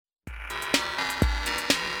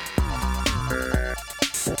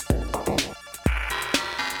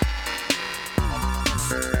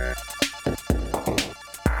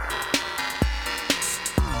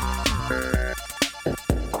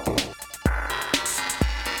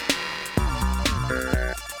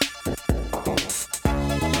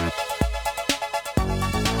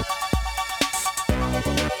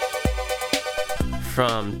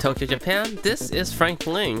Tokyo, Japan, this is Frank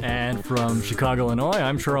Ling. And from Chicago, Illinois,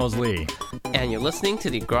 I'm Charles Lee. And you're listening to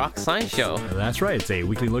the Grok Science Show. That's right, it's a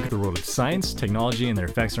weekly look at the world of science, technology, and their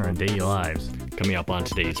effects on our daily lives. Coming up on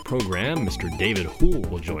today's program, Mr. David Houle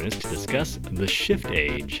will join us to discuss the shift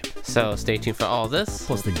age. So stay tuned for all this.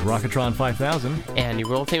 Plus the Grokatron 5000. And the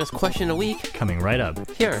world-famous question of the week. Coming right up.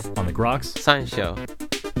 Here. On the Groks Science Show.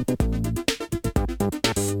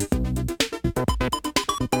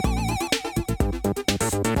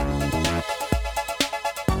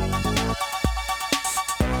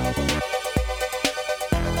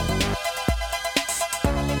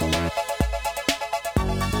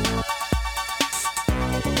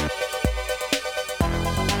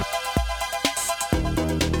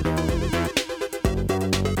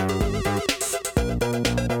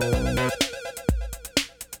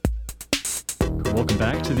 Welcome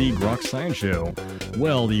back to the Grok Science Show.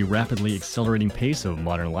 Well, the rapidly accelerating pace of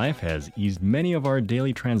modern life has eased many of our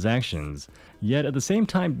daily transactions, yet at the same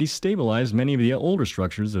time destabilized many of the older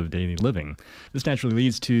structures of daily living. This naturally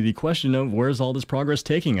leads to the question of where's all this progress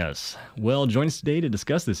taking us? Well, joining us today to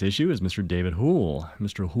discuss this issue is Mr. David Houle.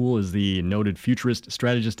 Mr. Houle is the noted futurist,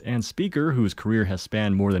 strategist, and speaker whose career has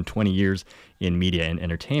spanned more than 20 years in media and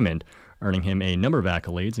entertainment, earning him a number of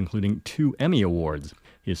accolades, including 2 Emmy Awards.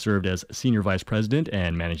 He has served as Senior Vice President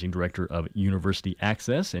and Managing Director of University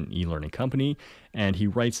Access, an e-learning company, and he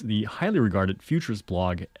writes the highly regarded futurist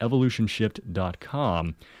blog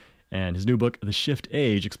evolutionshift.com. And his new book, The Shift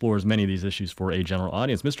Age, explores many of these issues for a general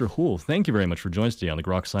audience. Mr. Houle, thank you very much for joining us today on the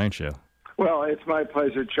Grok Science Show. Well, it's my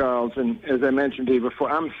pleasure, Charles. And as I mentioned to you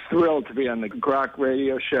before, I'm thrilled to be on the Grok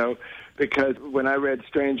radio show because when I read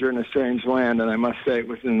Stranger in a Strange Land, and I must say it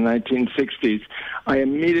was in the 1960s, I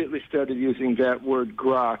immediately started using that word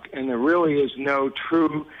grok, and there really is no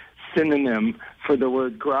true synonym for the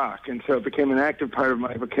word grok. And so it became an active part of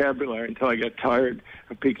my vocabulary until I got tired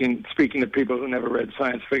of speaking to people who never read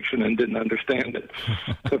science fiction and didn't understand it.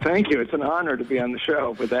 So thank you. It's an honor to be on the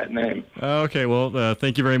show with that name. Okay, well,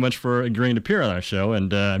 thank you very much for agreeing to appear on our show.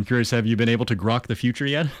 And I'm curious, have you been able to grok the future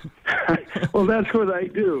yet? Well, that's what I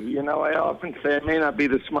do. You know, I often say I may not be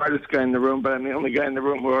the smartest guy in the room, but I'm the only guy in the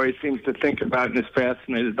room who always seems to think about and is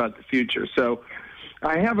fascinated about the future. So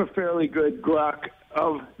I have a fairly good grok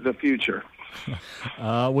of the future.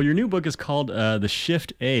 Well, your new book is called The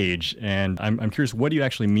Shift Age, and I'm curious, what do you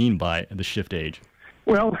actually mean by the shift age?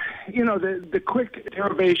 Well, you know, the quick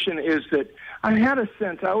derivation is that I had a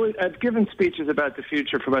sense, I've given speeches about the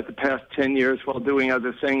future for about the past 10 years while doing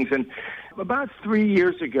other things, and about 3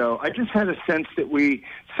 years ago, I just had a sense that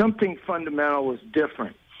something fundamental was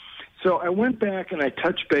different. So I went back and I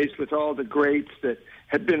touched base with all the greats that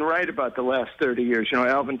had been right about the last 30 years. You know,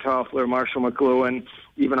 Alvin Toffler, Marshall McLuhan,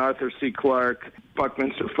 even Arthur C. Clarke,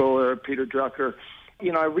 Buckminster Fuller, Peter Drucker.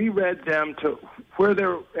 You know, I reread them to where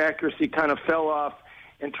their accuracy kind of fell off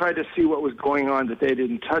and tried to see what was going on that they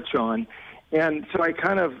didn't touch on. And so I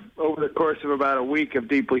kind of, over the course of about a week of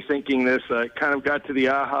deeply thinking this, I kind of got to the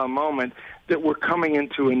aha moment that we're coming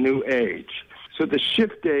into a new age. So the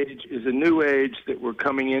shift age is a new age that we're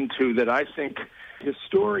coming into that I think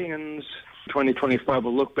historians 2025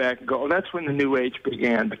 will look back and go, oh, that's when the new age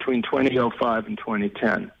began, between 2005 and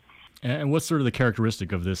 2010. And what's sort of the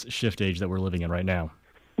characteristic of this shift age that we're living in right now?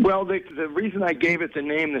 Well, the reason I gave it the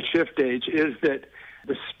name the shift age is that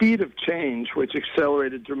the speed of change, which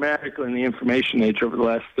accelerated dramatically in the information age over the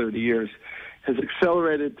last 30 years, has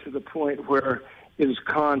accelerated to the point where it is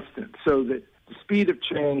constant, so that the speed of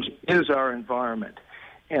change is our environment.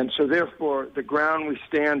 And so, therefore, the ground we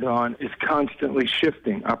stand on is constantly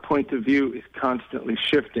shifting. Our point of view is constantly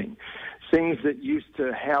shifting. Things that used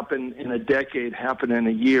to happen in a decade happen in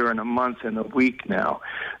a year and a month and a week now.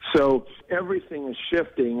 So everything is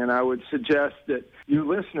shifting, and I would suggest that you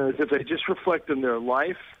listeners, if they just reflect on their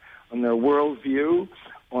life, on their worldview,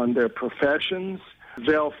 on their professions,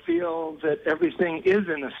 they'll feel that everything is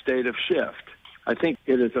in a state of shift. I think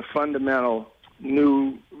it is a fundamental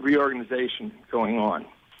new reorganization going on.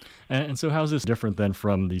 And so how is this different then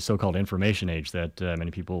from the so-called information age that many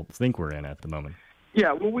people think we're in at the moment?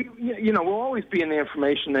 Yeah, well, we'll always be in the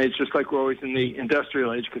information age just like we're always in the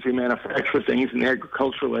industrial age because we manufacture things, in the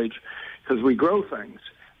agricultural age because we grow things.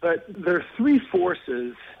 But there are 3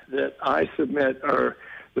 forces that I submit are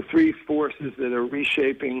the 3 forces that are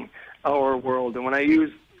reshaping our world. And when I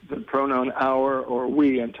use the pronoun our or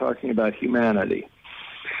we, I'm talking about humanity.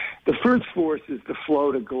 The first force is the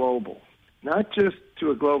flow to global. Not just to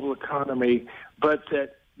a global economy, but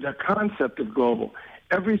that the concept of global.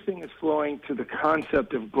 Everything is flowing to the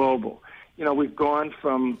concept of global. we've gone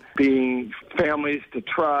from being families to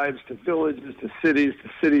tribes to villages to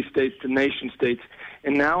city-states to nation-states,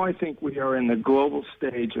 and now I think we are in the global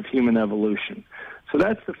stage of human evolution. So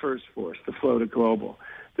that's the first force, the flow to global.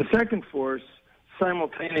 The second force,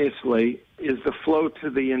 simultaneously, is the flow to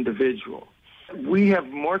the individual. We have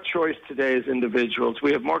more choice today as individuals.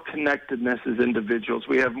 We have more connectedness as individuals.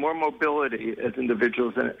 We have more mobility as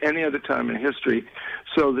individuals than at any other time in history,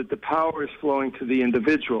 so that the power is flowing to the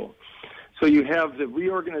individual. So you have the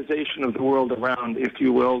reorganization of the world around, if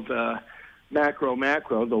you will, the macro,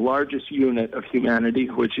 the largest unit of humanity,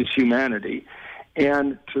 which is humanity,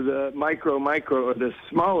 and to the micro, or the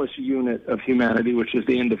smallest unit of humanity, which is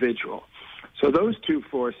the individual. So those two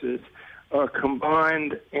forces are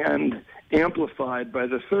combined and amplified by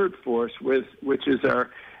the third force, which is our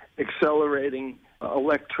accelerating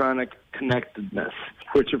electronic connectedness,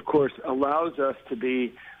 which, of course, allows us to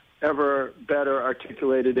be ever better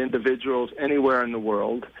articulated individuals anywhere in the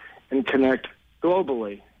world and connect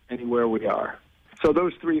globally anywhere we are. So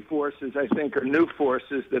those three forces, I think, are new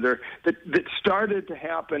forces that started to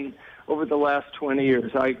happen over the last 20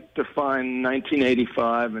 years. I define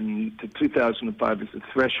 1985 and to 2005 as the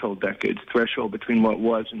threshold decades, threshold between what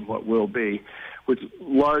was and what will be, which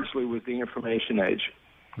largely was the information age.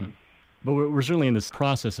 But we're certainly in this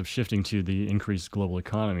process of shifting to the increased global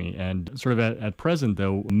economy. And sort of at present,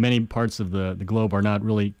 though, many parts of the globe are not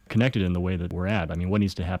really connected in the way that we're at. I mean, what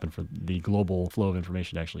needs to happen for the global flow of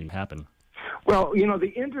information to actually happen? Well,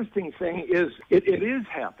 the interesting thing is it is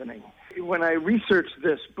happening. When I researched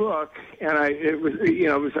this book, and I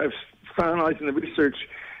was finalizing the research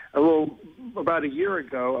about a year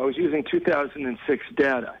ago, I was using 2006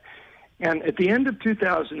 data. And at the end of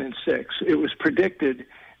 2006, it was predicted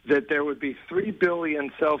that there would be 3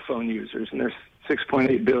 billion cell phone users, and there's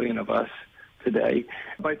 6.8 billion of us today,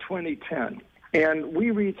 by 2010. And we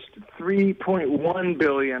reached 3.1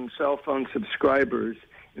 billion cell phone subscribers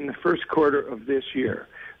in the first quarter of this year.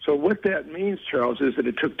 So what that means, Charles, is that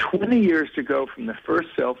it took 20 years to go from the first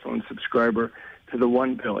cell phone subscriber to the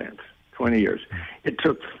 1 billionth, 20 years. It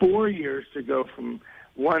took 4 years to go from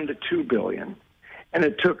 1 to 2 billion, and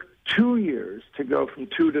it took 2 years to go from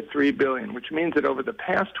 2 to 3 billion, which means that over the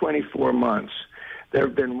past 24 months, there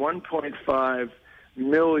have been 1.5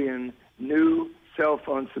 million new cell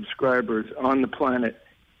phone subscribers on the planet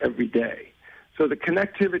every day. So the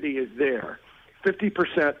connectivity is there.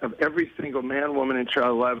 50% of every single man, woman, and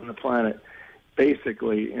child alive on the planet,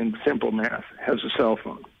 basically, in simple math, has a cell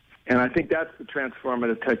phone. And I think that's the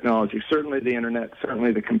transformative technology, certainly the internet,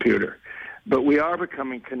 certainly the computer. But we are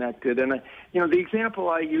becoming connected. And, the example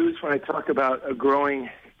I use when I talk about a growing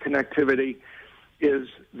connectivity is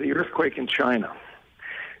the earthquake in China.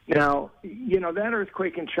 Now, that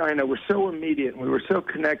earthquake in China was so immediate and we were so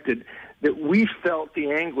connected that we felt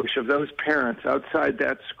the anguish of those parents outside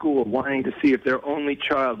that school wanting to see if their only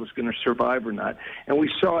child was going to survive or not. And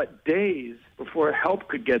we saw it days before help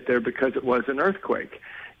could get there because it was an earthquake.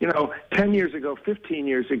 10 years ago, 15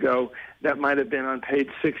 years ago, that might have been on page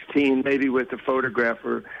 16, maybe with a photograph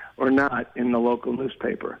or not in the local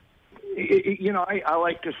newspaper. I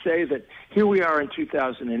like to say that here we are in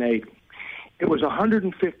 2008. It was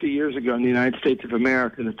 150 years ago in the United States of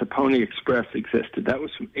America that the Pony Express existed. That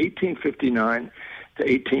was from 1859 to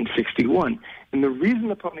 1861. And the reason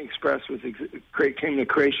the Pony Express came to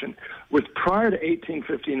creation was prior to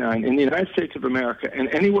 1859 in the United States of America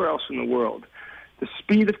and anywhere else in the world, the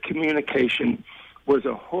speed of communication was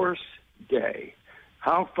a horse day.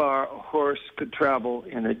 How far a horse could travel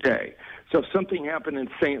in a day. So if something happened in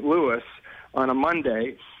St. Louis on a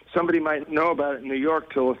Monday, somebody might know about it in New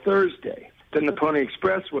York till a Thursday. Then the Pony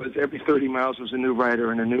Express was every 30 miles was a new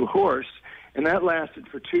rider and a new horse, and that lasted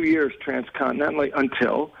for 2 years transcontinentally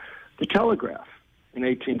until the telegraph in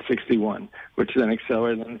 1861, which then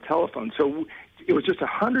accelerated on the telephone. So it was just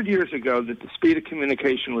 100 years ago that the speed of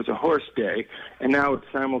communication was a horse day, and now it's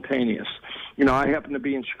simultaneous. I happen to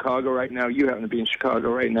be in Chicago right now. You happen to be in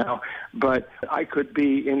Chicago right now. But I could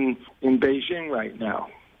be in Beijing right now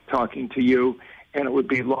talking to you, and it would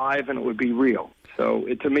be live and it would be real. So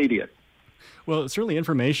it's immediate. Well, certainly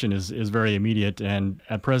information is very immediate, and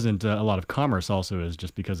at present, a lot of commerce also is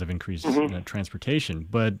just because of increased transportation.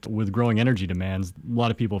 But with growing energy demands, a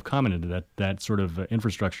lot of people have commented that sort of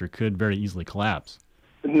infrastructure could very easily collapse.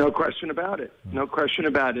 No question about it. No question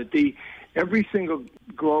about it. Every single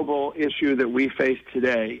global issue that we face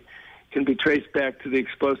today can be traced back to the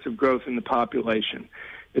explosive growth in the population.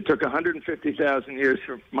 It took 150,000 years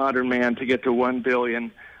for modern man to get to 1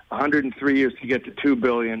 billion, 103 years to get to 2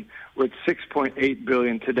 billion. We're at 6.8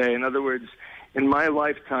 billion today. In other words, in my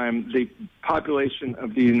lifetime, the population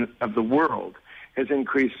of the world has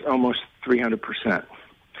increased almost 300%.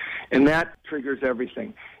 And that triggers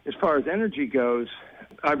everything. As far as energy goes,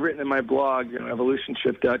 I've written in my blog,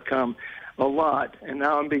 evolutionshift.com, a lot, and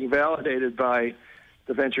now I'm being validated by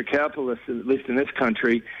the venture capitalists, at least in this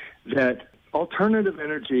country, that alternative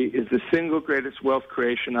energy is the single greatest wealth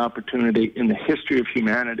creation opportunity in the history of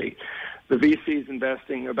humanity. The VCs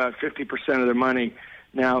investing about 50% of their money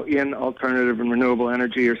now in alternative and renewable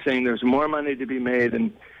energy are saying there's more money to be made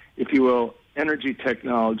in, if you will, energy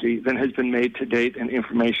technology than has been made to date in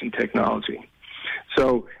information technology.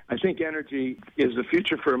 So I think energy is the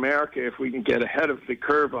future for America if we can get ahead of the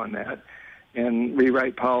curve on that and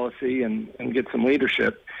rewrite policy and get some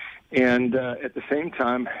leadership. And at the same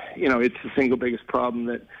time, it's the single biggest problem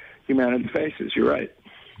that humanity faces. You're right.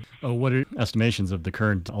 What are estimations of the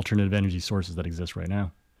current alternative energy sources that exist right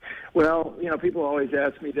now? Well, people always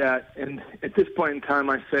ask me that, and at this point in time,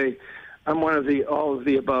 I say I'm one of the all of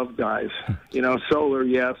the above guys. Solar,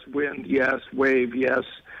 yes; wind, yes; wave, yes;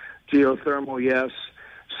 geothermal, yes;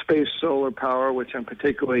 space solar power, which I'm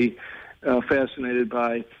particularly fascinated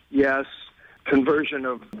by, yes; conversion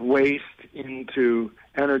of waste into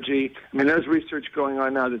energy. I mean, there's research going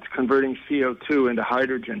on now that's converting CO2 into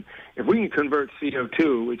hydrogen. If we can convert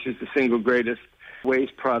CO2, which is the single greatest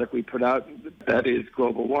waste product we put out, that is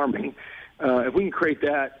global warming, if we can create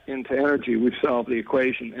that into energy, we've solved the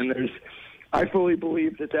equation. And I fully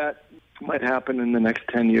believe that might happen in the next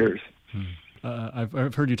 10 years.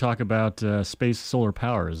 I've heard you talk about space solar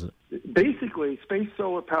power. Is it? Basically, space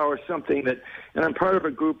solar power is something that, and I'm part of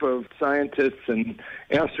a group of scientists and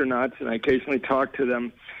astronauts, and I occasionally talk to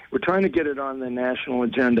them. We're trying to get it on the national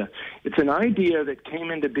agenda. It's an idea that came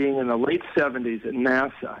into being in the late 70s at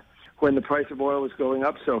NASA when the price of oil was going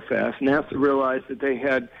up so fast. NASA realized that they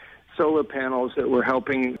had solar panels that were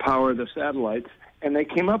helping power the satellites, and they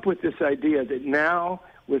came up with this idea that now,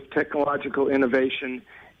 with technological innovation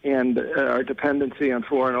and our dependency on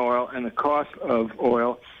foreign oil and the cost of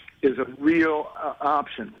oil, is a real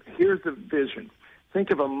option. Here's the vision.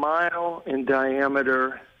 Think of a mile in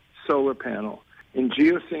diameter solar panel in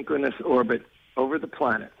geosynchronous orbit over the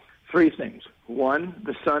planet. Three things. One,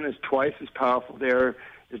 the sun is twice as powerful there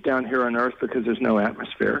as down here on Earth because there's no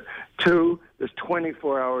atmosphere. Two, there's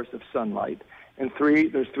 24 hours of sunlight. And three,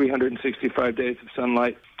 there's 365 days of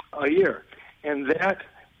sunlight a year. And that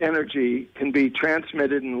energy can be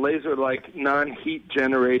transmitted in laser-like, non-heat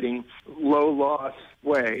generating, low-loss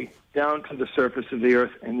way down to the surface of the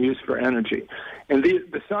Earth and used for energy. And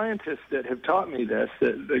the scientists that have taught me this,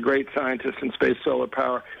 the great scientists in space solar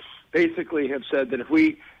power, basically have said that if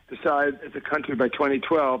we decide as a country by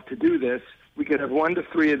 2012 to do this, we could have 1 to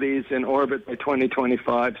 3 of these in orbit by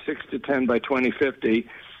 2025, 6 to 10 by 2050,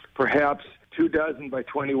 perhaps 24 by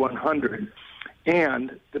 2100.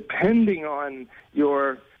 And depending on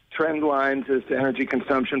your trend lines as to energy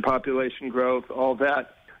consumption, population growth, all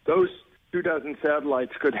that, those 24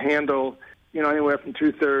 satellites could handle, anywhere from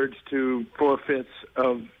 2/3 to 4/5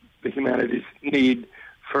 of the humanity's need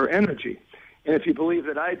for energy. And if you believe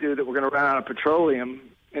that I do, that we're going to run out of petroleum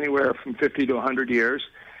anywhere from 50 to 100 years,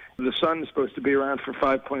 the sun is supposed to be around for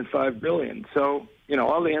 5.5 billion. So,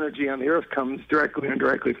 all the energy on the Earth comes directly and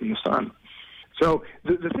indirectly from the sun. So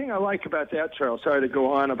the thing I like about that, Charles, sorry to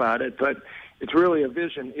go on about it, but it's really a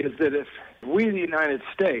vision, is that if we, the United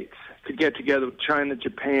States, could get together with China,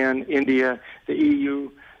 Japan, India, the EU,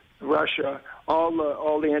 Russia, all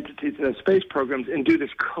the entities that have space programs, and do this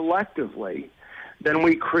collectively, then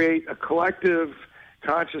we create a collective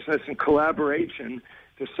consciousness and collaboration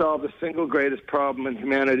to solve the single greatest problem in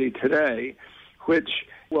humanity today, which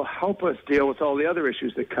will help us deal with all the other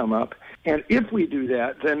issues that come up. And if we do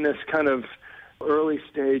that, then this kind of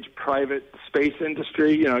early-stage private space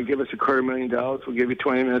industry, give us $250,000, we'll give you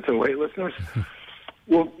 20 minutes of weightlessness,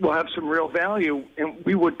 we'll have some real value, and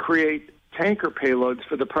we would create tanker payloads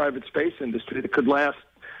for the private space industry that could last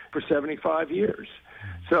for 75 years.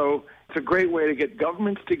 So it's a great way to get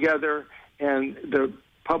governments together and the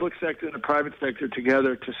public sector and the private sector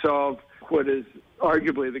together to solve what is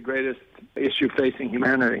arguably the greatest issue facing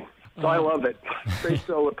humanity. So I love it. Space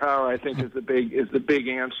solar power, I think, is the big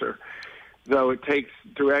answer. Though it takes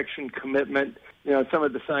direction, commitment. Some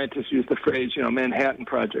of the scientists use the phrase, Manhattan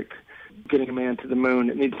Project, getting a man to the moon.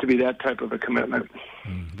 It needs to be that type of a commitment.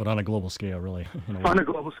 But on a global scale, really. On a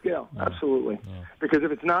global scale, absolutely. Yeah. Because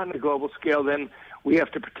if it's not on a global scale, then we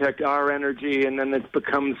have to protect our energy, and then it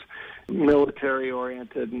becomes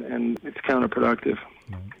military-oriented, and it's counterproductive.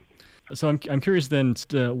 Right. So I'm curious then,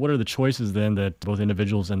 what are the choices then that both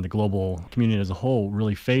individuals and the global community as a whole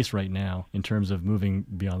really face right now in terms of moving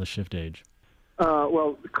beyond the shift age?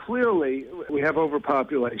 Well, clearly we have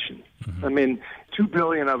overpopulation. Mm-hmm. I mean, 2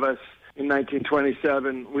 billion of us in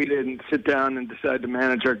 1927, we didn't sit down and decide to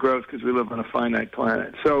manage our growth because we live on a finite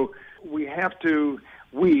planet. So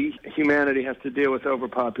humanity has to deal with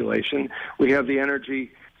overpopulation. We have the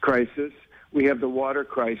energy crisis. We have the water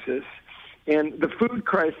crisis. And the food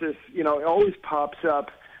crisis, it always pops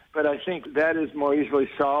up, but I think that is more easily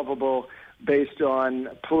solvable based on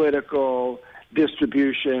political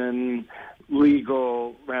distribution,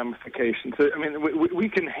 legal ramifications. So, we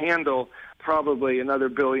can handle probably another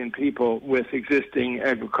billion people with existing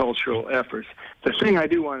agricultural efforts. The thing I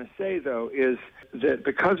do want to say, though, is that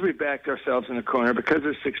because we backed ourselves in a corner, because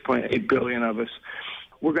there's 6.8 billion of us,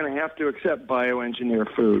 we're going to have to accept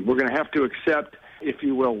bioengineered food. We're going to have to accept, if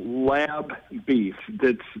you will, lab beef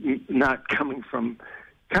that's not coming from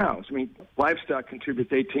cows. Livestock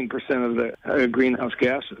contributes 18% of the greenhouse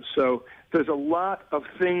gases. So there's a lot of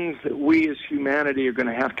things that we as humanity are going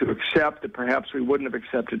to have to accept that perhaps we wouldn't have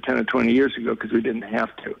accepted 10 or 20 years ago because we didn't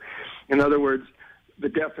have to. In other words, the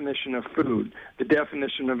definition of food, the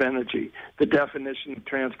definition of energy, the definition of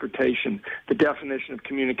transportation, the definition of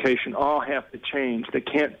communication all have to change. They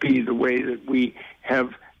can't be the way that we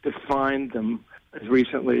have defined them as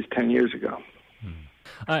recently as 10 years ago.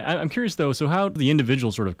 I'm curious, though, so how do the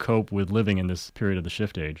individuals sort of cope with living in this period of the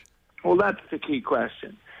shift age? Well, that's the key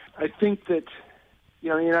question. I think that, in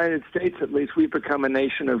the United States, at least, we've become a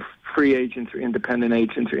nation of free agents or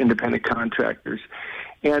independent contractors.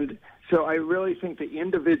 And so I really think the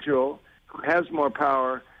individual who has more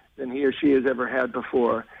power than he or she has ever had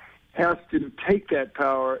before has to take that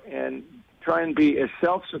power and try and be as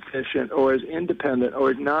self-sufficient or as independent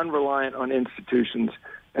or as non-reliant on institutions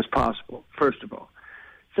as possible, first of all.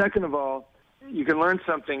 Second of all, you can learn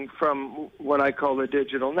something from what I call the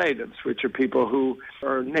digital natives, which are people who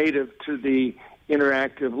are native to the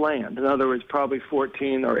interactive land. In other words, probably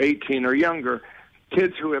 14 or 18 or younger,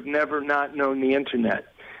 kids who have never not known the Internet.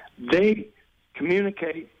 They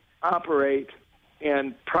communicate, operate,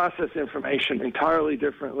 and process information entirely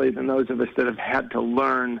differently than those of us that have had to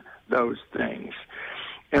learn those things.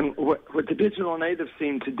 And what the digital natives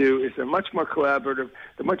seem to do is they're much more collaborative,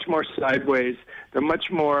 they're much more sideways, they're much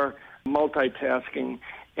more multitasking.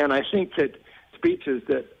 And I think that speeches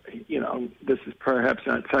that, this is perhaps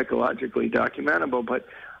not psychologically documentable, but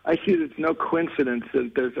I see that it's no coincidence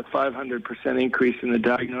that there's a 500% increase in the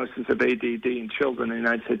diagnosis of ADD in children in the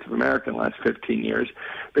United States of America in the last 15 years,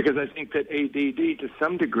 because I think that ADD, to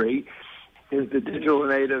some degree, is the digital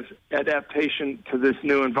natives' adaptation to this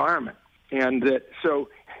new environment. And so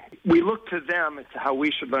we look to them as to how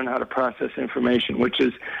we should learn how to process information, which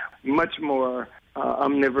is much more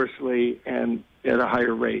omnivorously and at a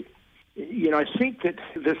higher rate. I think that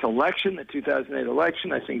this election, the 2008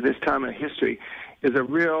 election, I think this time in history is a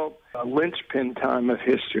real linchpin time of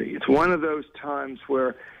history. It's one of those times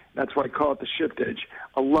where, that's why I call it the shift age,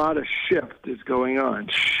 a lot of shift is going on.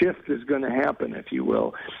 Shift is going to happen, if you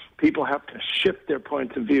will. People have to shift their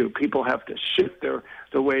points of view. People have to shift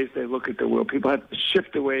the ways they look at the world. People have to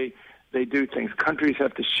shift the way they do things. Countries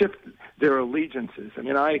have to shift their allegiances.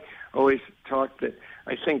 I always talk that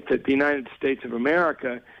I think that the United States of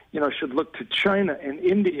America, should look to China and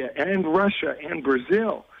India and Russia and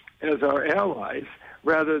Brazil as our allies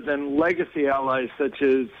rather than legacy allies such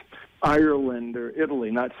as Ireland or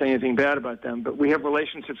Italy. Not saying anything bad about them, but we have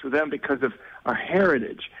relationships with them because of our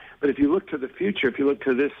heritage. But if you look to the future, if you look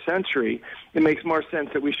to this century, it makes more sense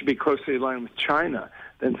that we should be closely aligned with China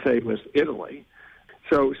than, say, with Italy.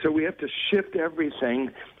 So we have to shift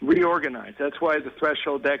everything, reorganize. That's why the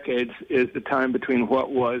threshold decades is the time between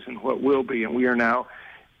what was and what will be, and we are now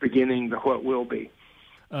beginning the what will be.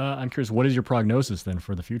 I'm curious, what is your prognosis then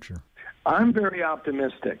for the future? I'm very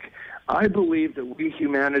optimistic. I believe that we,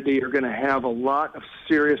 humanity, are going to have a lot of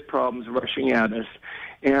serious problems rushing at us.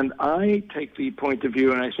 And I take the point of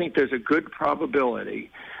view, and I think there's a good probability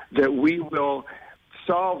that we will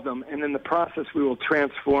solve them, and in the process we will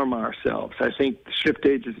transform ourselves. I think the shift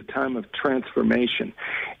age is a time of transformation,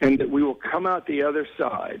 and that we will come out the other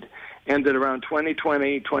side, and that around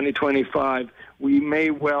 2020, 2025, we may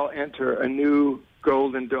well enter a new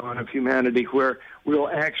golden dawn of humanity where we'll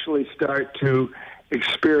actually start to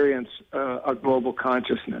experience a global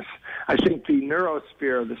consciousness. I think the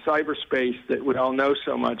neurosphere, the cyberspace that we all know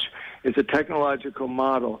so much, is a technological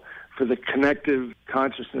model for the connective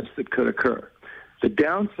consciousness that could occur. The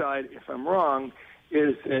downside, if I'm wrong,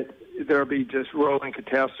 is that there'll be just rolling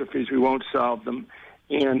catastrophes. We won't solve them,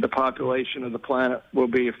 and the population of the planet will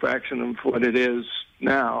be a fraction of what it is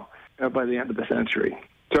now by the end of the century.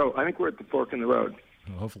 So I think we're at the fork in the road.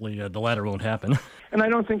 Well, hopefully the latter won't happen. And I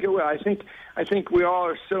don't think it will. I think we all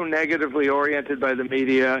are so negatively oriented by the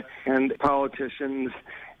media and politicians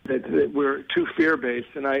that we're too fear-based,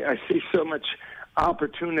 and I see so much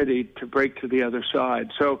opportunity to break to the other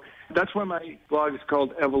side. So that's why my blog is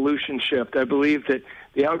called Evolution Shift. I believe that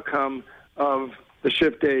the outcome of the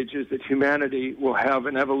shift age is that humanity will have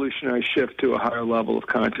an evolutionary shift to a higher level of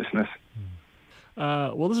consciousness.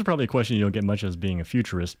 Well, this is probably a question you don't get much as being a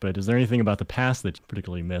futurist, but is there anything about the past that you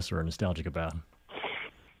particularly miss or are nostalgic about?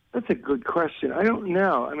 That's a good question. I don't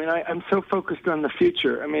know. I mean, I'm so focused on the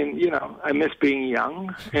future. I mean, I miss being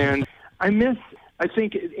young, and I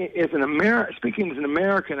think speaking as an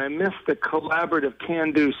American, I miss the collaborative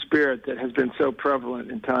can-do spirit that has been so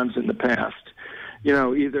prevalent in times in the past.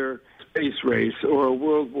 Either space race or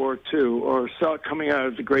World War II or coming out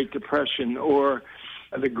of the Great Depression or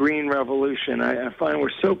the Green Revolution. I find we're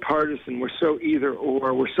so partisan, we're so either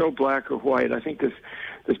or, we're so black or white. I think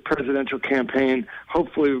this presidential campaign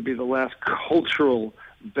hopefully will be the last cultural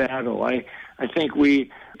battle. I think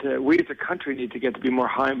we as a country need to get to be more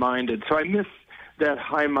high-minded. So I miss that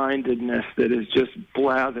high-mindedness that is just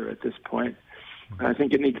blather at this point. I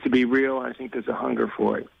think it needs to be real. I think there's a hunger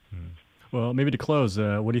for it. Well, maybe to close,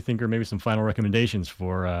 what do you think are maybe some final recommendations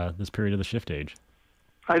for this period of the shift age?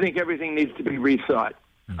 I think everything needs to be rethought.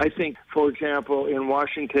 I think, for example, in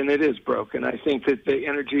Washington, it is broken. I think that the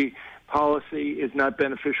energy policy is not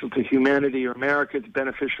beneficial to humanity or America. It's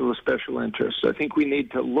beneficial to special interests. I think we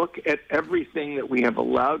need to look at everything that we have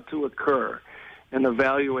allowed to occur and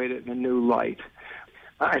evaluate it in a new light.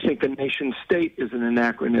 I think the nation state is an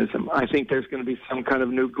anachronism. I think there's going to be some kind of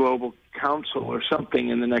new global council or something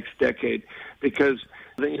in the next decade because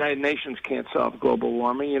the United Nations can't solve global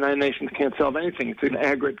warming. The United Nations can't solve anything. It's an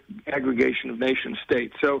aggregation of nation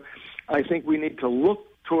states. So I think we need to look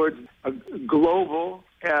towards a global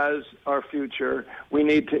as our future. We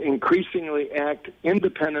need to increasingly act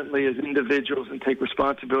independently as individuals and take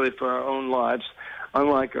responsibility for our own lives,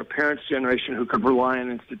 unlike our parents' generation who could rely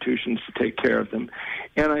on institutions to take care of them.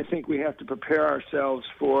 And I think we have to prepare ourselves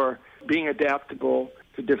for being adaptable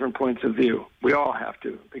to different points of view. We all have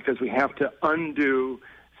to, because we have to undo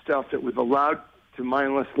stuff that we've allowed to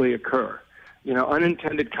mindlessly occur.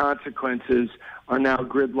 Unintended consequences are now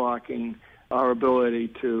gridlocking our ability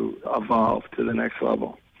to evolve to the next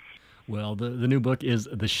level. Well, the new book is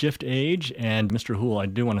The Shift Age, and Mr. Houle, I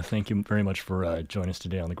do want to thank you very much for joining us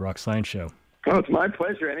today on the Grok Science Show. Oh, it's my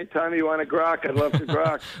pleasure. Anytime you want to grok, I'd love to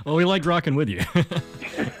grok. Well, we like grokking with you.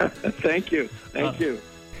 Thank you. Thank you.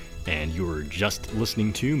 And you're just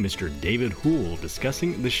listening to Mr. David Houle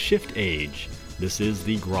discussing the shift age. This is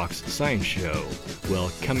the Grok's Science Show.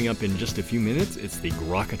 Well, coming up in just a few minutes, it's the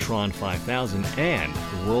Grokatron 5000 and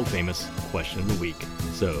the world-famous Question of the Week.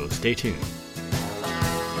 So stay tuned.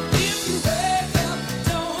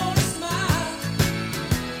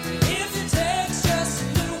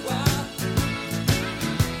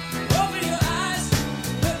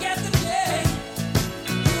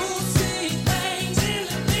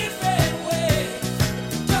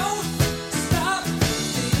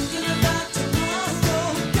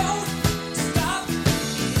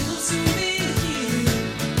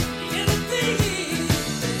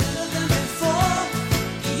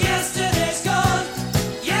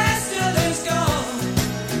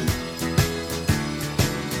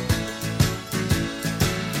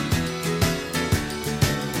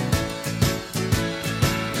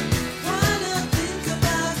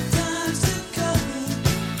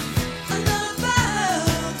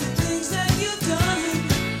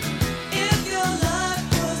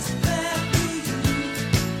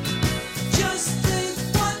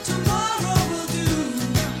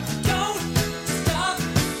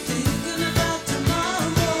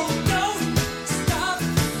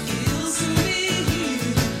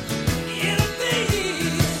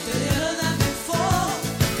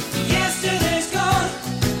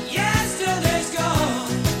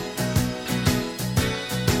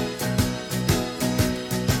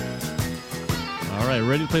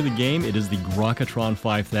 Ready to play the game? It is the Grokatron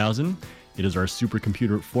 5000. It is our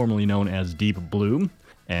supercomputer formerly known as Deep Blue.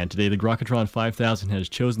 And today the Grokatron 5000 has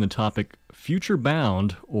chosen the topic Future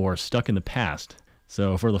Bound or Stuck in the Past.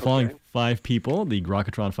 So for the following 5 people, the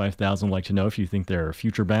Grokatron 5000 would like to know if you think they're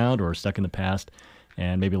future bound or stuck in the past,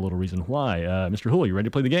 and maybe a little reason why. Mr. Houle, you ready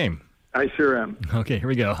to play the game? I sure am. Okay, here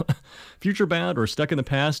we go. Future bound or stuck in the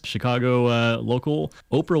past, Chicago local,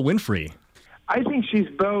 Oprah Winfrey. I think she's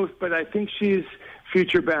both, but I think she's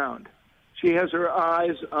future bound. She has her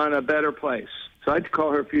eyes on a better place. So I'd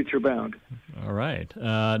call her future bound. All right.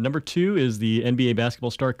 Number 2 is the NBA basketball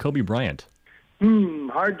star Kobe Bryant.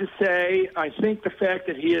 Hard to say. I think the fact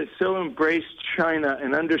that he has so embraced China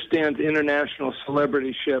and understands international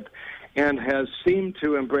celebrityship and has seemed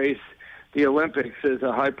to embrace the Olympics as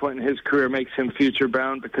a high point in his career makes him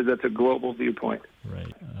future-bound because that's a global viewpoint.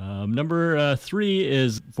 Right. Number 3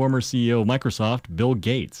 is former CEO of Microsoft, Bill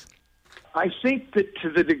Gates. I think that to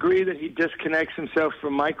the degree that he disconnects himself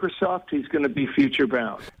from Microsoft, he's going to be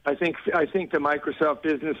future-bound. I think the Microsoft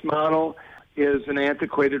business model is an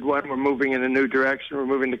antiquated one. We're moving in a new direction. We're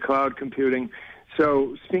moving to cloud computing.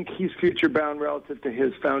 So I think he's future-bound relative to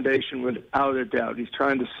his foundation without a doubt. He's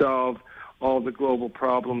trying to solve all the global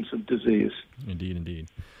problems of disease. Indeed.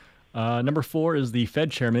 Number 4 is the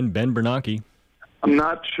Fed chairman, Ben Bernanke. I'm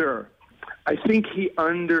not sure. I think he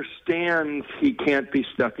understands he can't be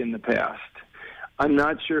stuck in the past. I'm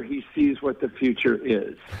not sure he sees what the future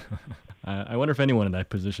is. I wonder if anyone in that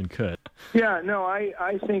position could. Yeah, no,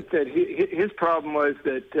 I think that his problem was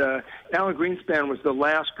that Alan Greenspan was the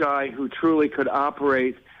last guy who truly could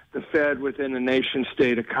operate the Fed within a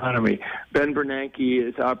nation-state economy. Ben Bernanke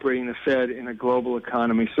is operating the Fed in a global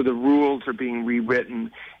economy, so the rules are being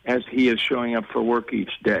rewritten as he is showing up for work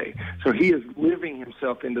each day. So he is living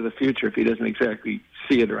himself into the future if he doesn't exactly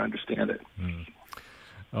see it or understand it.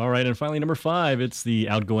 All right, and finally, number 5, it's the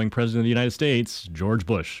outgoing president of the United States, George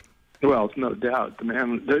Bush. Well, it's no doubt. The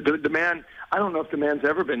man, I don't know if the man's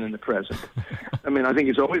ever been in the present. I mean, I think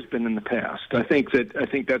he's always been in the past. I think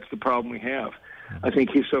that's the problem we have. I think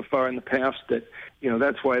he's so far in the past that,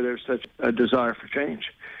 that's why there's such a desire for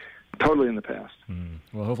change. Totally in the past.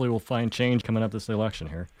 Well, hopefully we'll find change coming up this election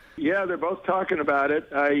here. Yeah, they're both talking about it.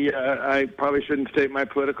 I probably shouldn't state my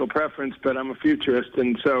political preference, but I'm a futurist,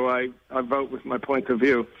 and so I vote with my point of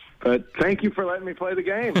view. But thank you for letting me play the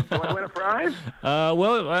game. Do I win a prize?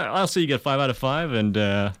 Well, I'll say you get 5 out of 5, and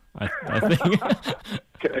I think...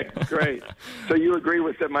 Okay, great. So you agree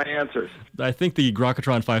with my answers? I think the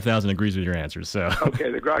Grokatron 5000 agrees with your answers. So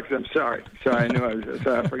okay, the Grok. I'm sorry. I knew I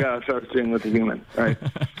forgot I was dealing with a human. Right.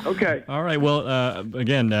 Okay. All right. Well,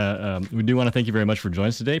 again, we do want to thank you very much for joining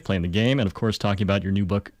us today, playing the game, and of course talking about your new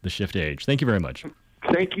book, The Shift Age. Thank you very much.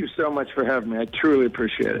 Thank you so much for having me. I truly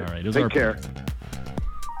appreciate it. All right. Take care.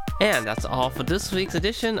 And that's all for this week's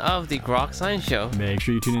edition of the Grok Science Show. Make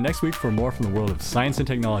sure you tune in next week for more from the world of science and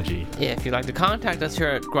technology. If you'd like to contact us here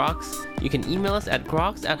at Groks, you can email us at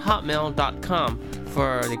groks@hotmail.com.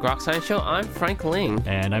 For the Grok Science Show, I'm Frank Ling.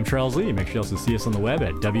 And I'm Charles Lee. Make sure you also see us on the web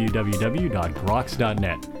at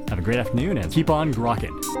www.groks.net. Have a great afternoon and keep on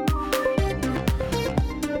grokking.